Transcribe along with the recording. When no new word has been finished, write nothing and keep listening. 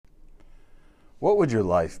What would your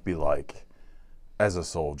life be like as a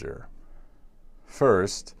soldier?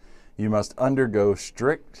 First, you must undergo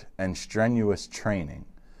strict and strenuous training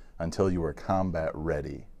until you are combat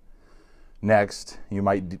ready. Next, you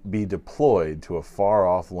might be deployed to a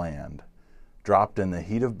far-off land, dropped in the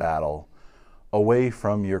heat of battle, away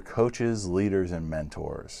from your coaches, leaders, and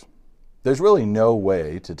mentors. There's really no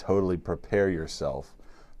way to totally prepare yourself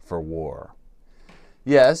for war.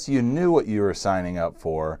 Yes, you knew what you were signing up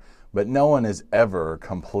for, but no one is ever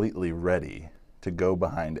completely ready to go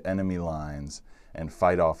behind enemy lines and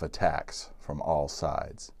fight off attacks from all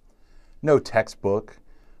sides. No textbook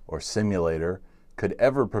or simulator could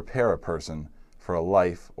ever prepare a person for a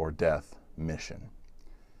life or death mission.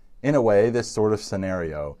 In a way, this sort of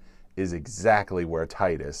scenario is exactly where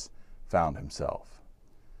Titus found himself.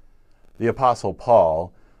 The Apostle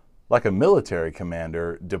Paul, like a military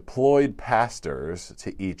commander, deployed pastors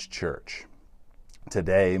to each church.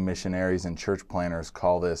 Today, missionaries and church planners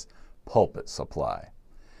call this pulpit supply.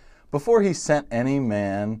 Before he sent any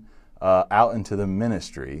man out into the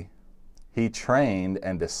ministry, he trained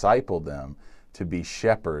and discipled them to be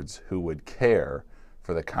shepherds who would care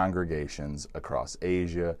for the congregations across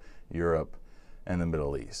Asia, Europe, and the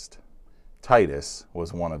Middle East. Titus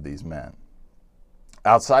was one of these men.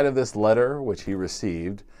 Outside of this letter which he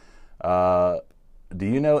received, do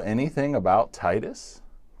you know anything about Titus?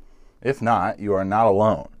 If not, you are not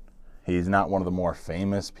alone. He's not one of the more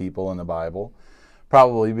famous people in the Bible,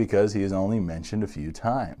 probably because he is only mentioned a few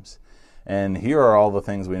times. And here are all the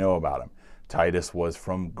things we know about him. Titus was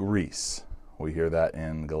from Greece. We hear that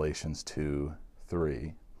in Galatians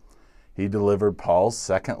 2:3. He delivered Paul's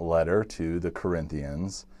second letter to the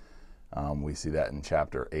Corinthians. We see that in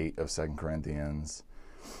chapter 8 of 2 Corinthians.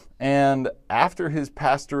 And after his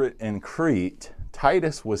pastorate in Crete,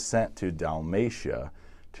 Titus was sent to Dalmatia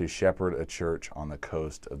to shepherd a church on the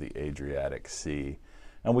coast of the Adriatic Sea.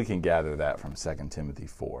 And we can gather that from 2 Timothy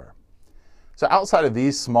 4. So outside of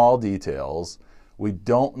these small details, we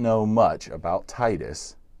don't know much about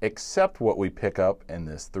Titus, except what we pick up in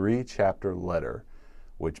this 3-chapter letter,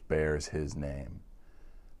 which bears his name.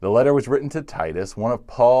 The letter was written to Titus, one of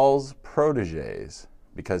Paul's protégés,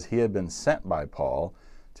 because he had been sent by Paul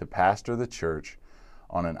to pastor the church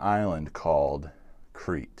on an island called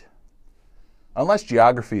Crete. Unless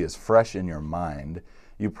geography is fresh in your mind,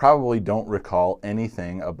 you probably don't recall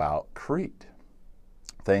anything about Crete.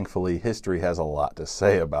 Thankfully, history has a lot to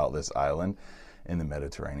say about this island in the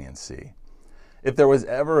Mediterranean Sea. If there was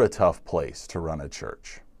ever a tough place to run a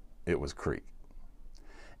church, it was Crete.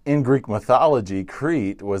 In Greek mythology,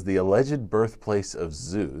 Crete was the alleged birthplace of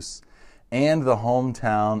Zeus and the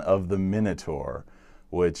hometown of the Minotaur,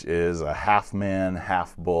 which is a half-man,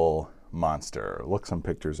 half-bull monster. Look some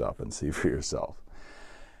pictures up and see for yourself.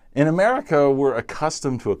 In America, we're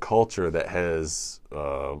accustomed to a culture that has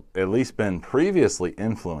at least been previously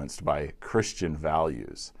influenced by Christian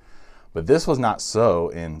values. But this was not so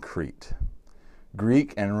in Crete.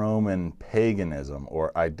 Greek and Roman paganism,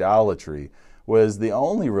 or idolatry, was the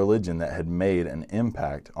only religion that had made an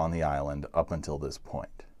impact on the island up until this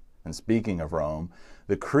point. And speaking of Rome,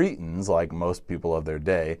 the Cretans, like most people of their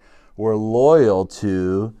day, were loyal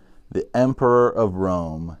to the Emperor of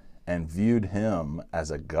Rome and viewed him as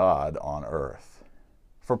a god on earth.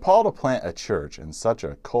 For Paul to plant a church in such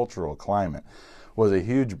a cultural climate was a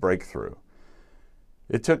huge breakthrough.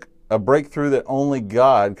 It took a breakthrough that only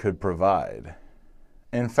God could provide.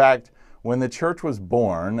 In fact, when the church was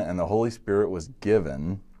born and the Holy Spirit was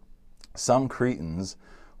given, some Cretans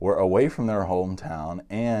were away from their hometown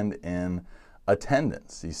and in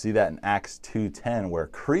attendance. You see that in Acts 2:10, where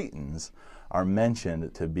Cretans are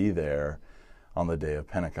mentioned to be there on the day of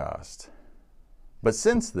Pentecost. But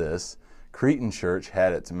since this Cretan church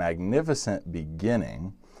had its magnificent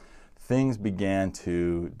beginning, things began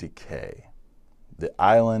to decay. The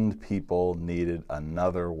island people needed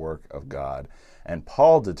another work of God, and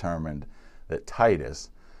Paul determined that Titus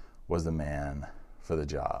was the man for the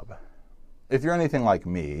job. If you're anything like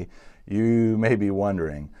me, you may be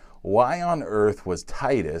wondering, why on earth was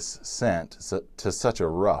Titus sent to such a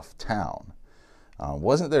rough town?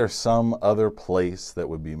 Wasn't there some other place that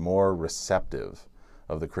would be more receptive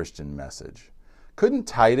of the Christian message? Couldn't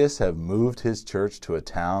Titus have moved his church to a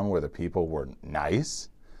town where the people were nice?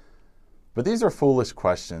 But these are foolish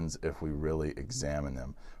questions if we really examine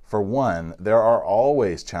them. For one, there are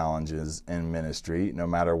always challenges in ministry, no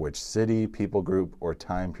matter which city, people group, or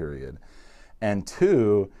time period. And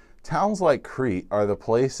two, towns like Crete are the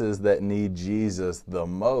places that need Jesus the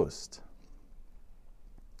most.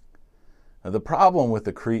 Now, the problem with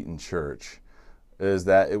the Cretan church is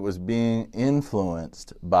that it was being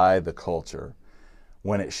influenced by the culture.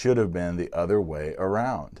 when it should have been the other way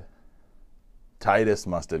around. Titus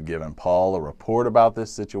must have given Paul a report about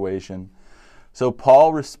this situation. So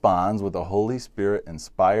Paul responds with a Holy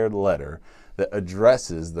Spirit-inspired letter that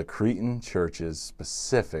addresses the Cretan church's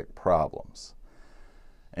specific problems.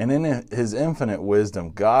 And in his infinite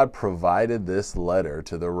wisdom, God provided this letter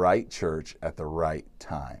to the right church at the right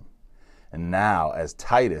time. And now, as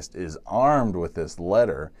Titus is armed with this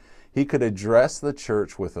letter, he could address the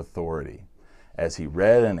church with authority. As he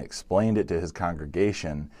read and explained it to his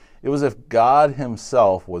congregation, it was as if God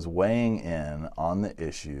himself was weighing in on the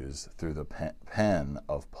issues through the pen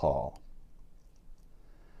of Paul.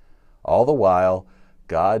 All the while,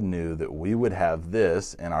 God knew that we would have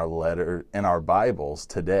this in our Bibles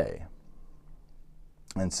today.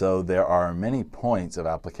 And so there are many points of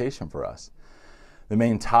application for us. The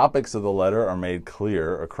main topics of the letter are made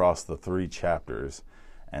clear across the 3 chapters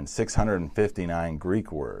and 659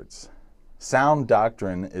 Greek words. Sound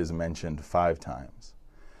doctrine is mentioned 5 times.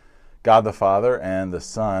 God the Father and the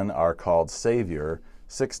Son are called Savior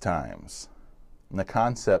 6 times. And the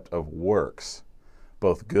concept of works,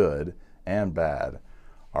 both good and bad,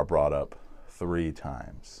 are brought up 3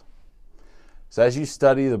 times. So as you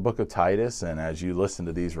study the book of Titus and as you listen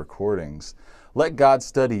to these recordings, let God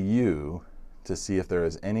study you to see if there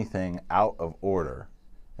is anything out of order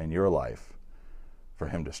in your life for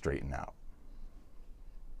him to straighten out.